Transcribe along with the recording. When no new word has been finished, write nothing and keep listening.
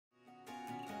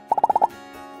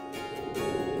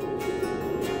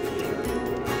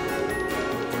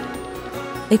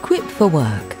Equipped for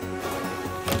work.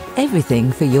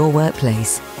 Everything for your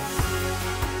workplace.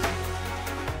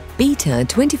 Beta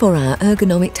 24-hour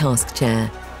ergonomic task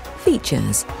chair.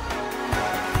 Features.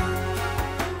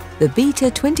 The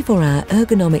Beta 24-hour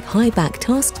ergonomic high back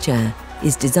task chair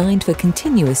is designed for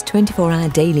continuous 24-hour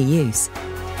daily use.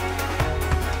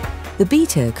 The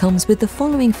Beta comes with the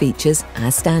following features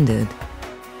as standard.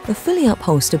 A fully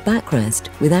upholstered backrest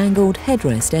with angled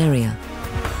headrest area.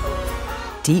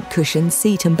 Deep cushioned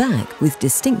seat and back with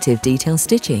distinctive detail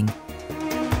stitching.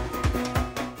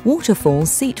 Waterfall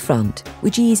seat front,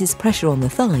 which eases pressure on the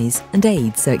thighs and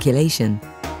aids circulation.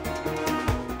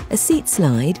 A seat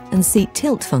slide and seat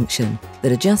tilt function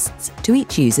that adjusts to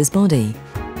each user's body.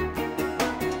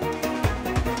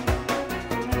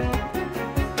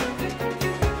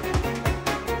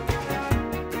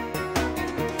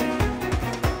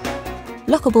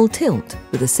 Lockable tilt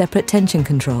with a separate tension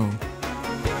control.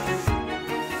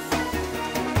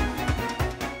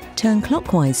 Turn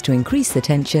clockwise to increase the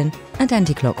tension and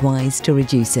anti-clockwise to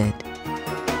reduce it.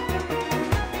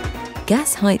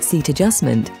 Gas height seat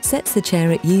adjustment sets the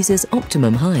chair at user's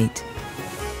optimum height.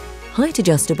 Height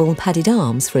adjustable padded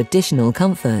arms for additional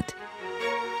comfort.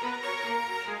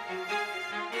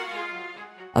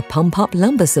 A pump-up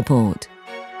lumbar support.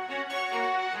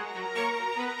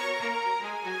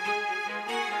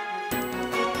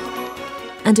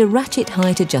 And a ratchet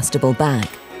height adjustable back.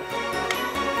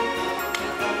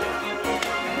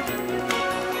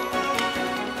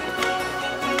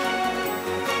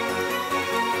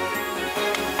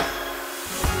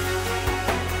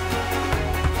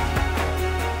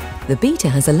 The Beta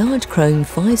has a large chrome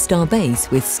 5-star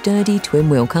base with sturdy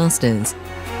twin-wheel casters.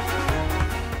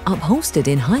 Upholstered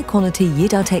in high-quality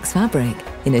Yidartex fabric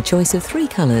in a choice of 3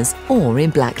 colours or in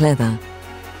black leather.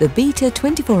 The Beta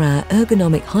 24-hour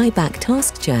ergonomic high-back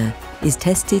task chair is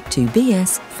tested to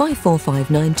BS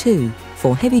 54592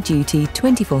 for heavy-duty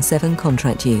 24/7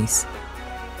 contract use.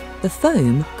 The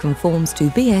foam conforms to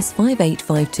BS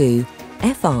 5852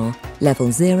 FR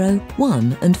Level 0,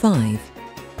 1 and 5.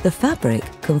 The fabric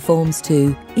conforms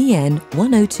to EN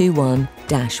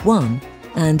 1021-1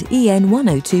 and EN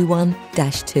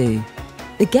 1021-2.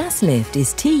 The gas lift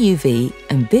is TUV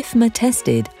and BIFMA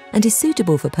tested and is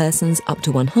suitable for persons up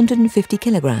to 150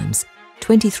 kilograms,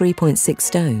 23.6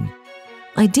 stone.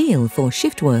 Ideal for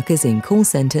shift workers in call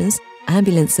centres,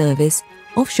 ambulance service,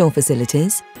 offshore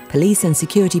facilities, police and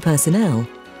security personnel.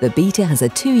 The Beta has a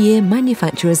 2-year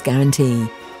manufacturer's guarantee.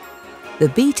 The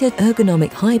Beta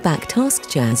ergonomic high-back task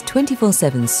chair's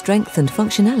 24/7 strength and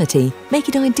functionality make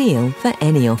it ideal for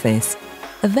any office.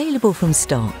 Available from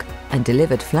stock and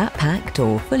delivered flat-packed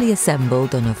or fully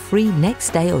assembled on a free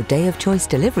next day or day of choice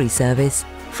delivery service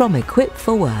from Equipped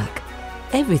for Work.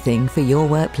 Everything for your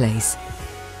workplace.